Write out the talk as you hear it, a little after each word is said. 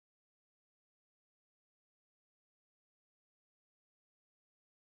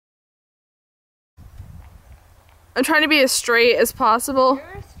I'm trying to be as straight as possible. You're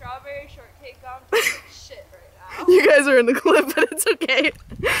a strawberry shortcake gum shit right now. You guys are in the clip, but it's okay.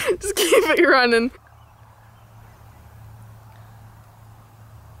 Just keep it running.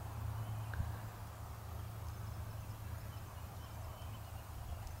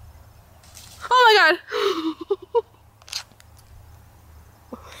 Oh my god!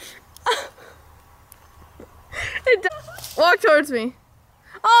 It died. Walk towards me.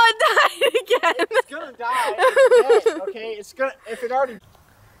 Oh, it died again. It's gonna die. It's dead, okay? It's gonna. If it already.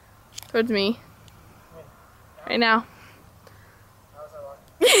 Towards me. Right now. How was I walking?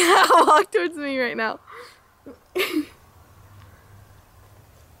 Yeah, walk towards me right now.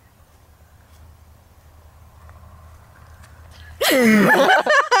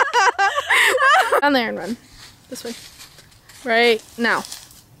 Down there and run. This way. Right now.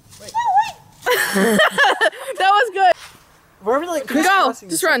 Wait. That was good. We're like Go.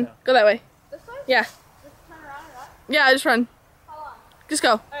 Just run. Go that way. This way? Yeah. Just turn around and up? Yeah, just run. How long? Just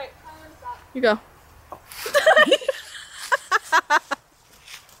go. Alright, how long is that? You go.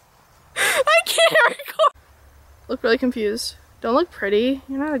 I can't record. Look really confused. Don't look pretty.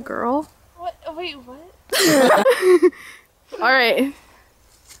 You're not a girl. What? Wait, what? Alright.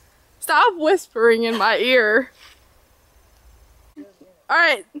 Stop whispering in my ear.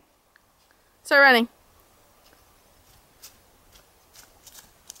 Alright. Start running.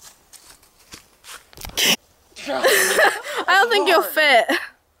 I don't think you'll fit.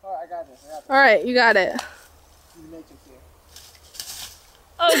 Alright, I got this. Alright, you got it. You make it here.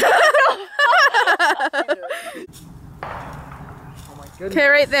 Oh, Oh my goodness. Okay,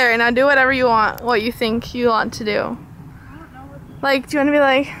 right there. Now do whatever you want. What you think you want to do. I don't know what Like, do you want to be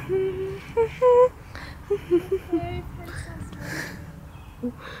like...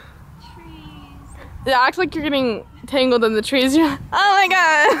 trees. Yeah, act like you're getting tangled in the trees. You're like, oh my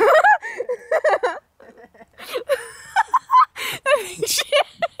god! I think she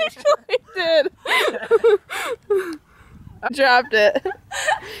actually did. I dropped it. I'm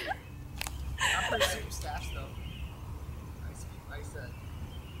pretty super staff though. I said,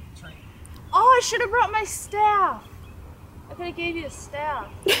 train. Oh, I should have brought my staff. I could have gave you a staff.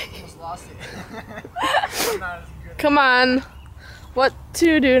 Almost lost it. I'm not as good. Come on. What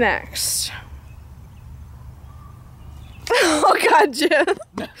to do next? Oh god, Jim.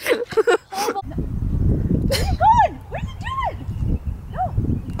 Where are you going? What are you doing? No.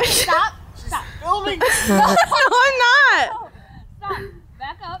 Stop. Stop. Filming. No, I'm not. No. Stop.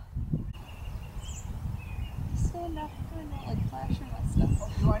 Back up. Stand up. Doing that, like flashing my stuff.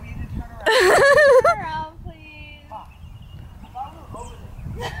 Do I need to turn around? Turn around, please. I thought we were over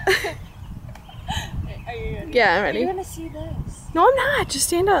there. Are you ready? Yeah, I'm ready. You're gonna see this. No, I'm not. Just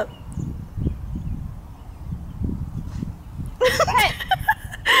stand up. Hey.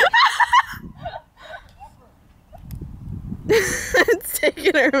 It's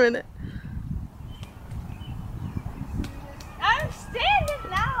taking her a minute. I'm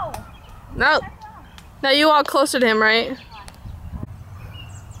standing now. No. Now you walk closer to him, right?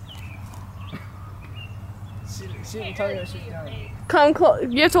 She didn't tell you what she's doing. Come close.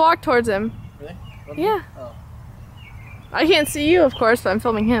 You have to walk towards him. Really? Yeah. Oh. I can't see you, of course, but I'm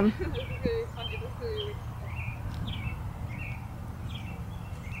filming him. This is really funny. This is really funny.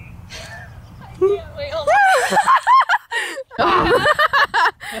 Wait, hold on. I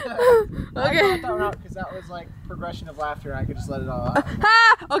Okay. thought that one out because that was like progression of laughter. I could just let it all out.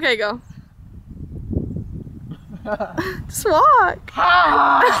 Ha! Okay, go. Just walk.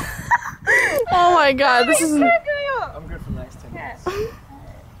 Oh my god, this is... I'm good for the next 10 minutes.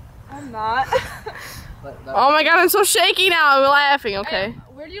 I'm not. Oh my god, I'm so shaky now. I'm laughing, okay.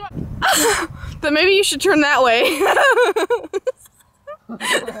 Where do you want? Then maybe you should turn that way.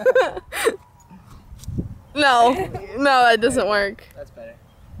 No. No, that doesn't work. That's better.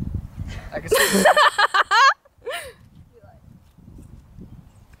 I can see.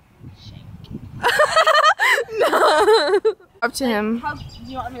 No. Up to him. How do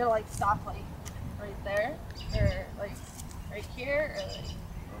you want me to like stop like right there, or like right here, or like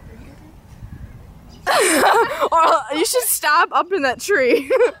over here? Or you should stop up in that tree.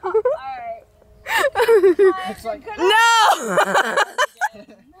 All right. It's like No.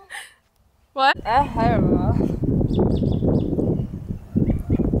 What? I don't know.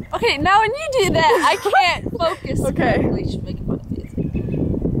 Okay, now when you do that, I can't focus. Okay. correctly. Should make fun of it.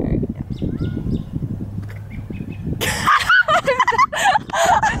 Alright, yeah.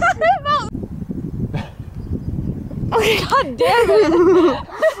 Okay, god damn it!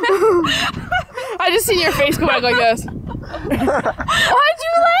 I just seen your face go back like this. Why'd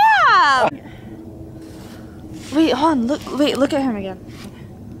you laugh? Wait, hold on. Look at him again.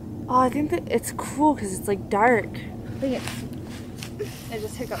 Oh, I think that it's cool because it's like dark. Look at I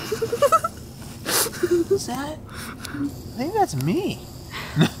just hiccuped. What's that? I think that's me.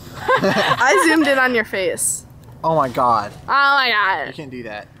 I zoomed in on your face. Oh my god. Oh my god. You can't do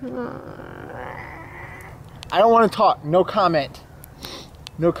that. I don't want to talk. No comment.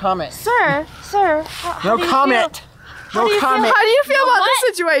 No comment. Sir, No comment. No comment. How do you feel about this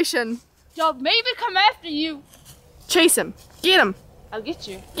situation? Yo, maybe come after you. Chase him. Get him. I'll get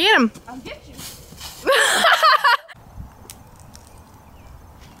you. Get him. I'll get you.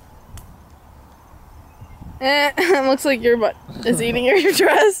 Looks like your butt is eating your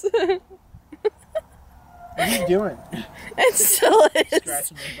dress. What are you doing? It still is.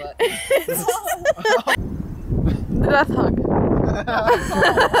 Scratching my butt. The death hug.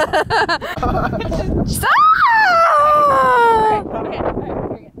 Stop!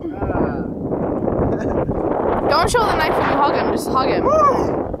 Don't show the knife when you hug him, just hug him.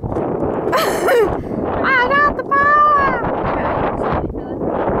 I got the power! Okay.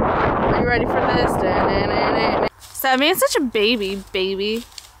 Are you ready for this? Stop being such a baby.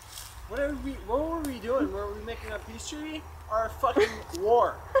 What were we doing? Were we making a peace treaty or a fucking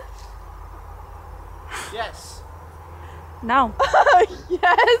war? Yes. No.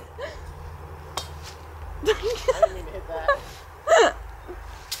 Yes! I didn't mean to hit that.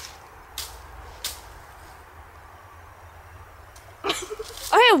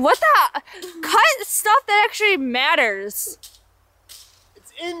 Okay, what the? Cut stuff that actually matters.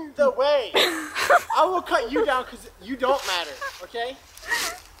 It's in the way. I will cut you down because you don't matter, okay?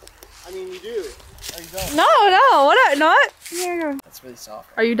 I mean, you do. Or you don't. No, what? Not. That's really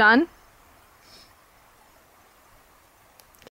soft. Are you done?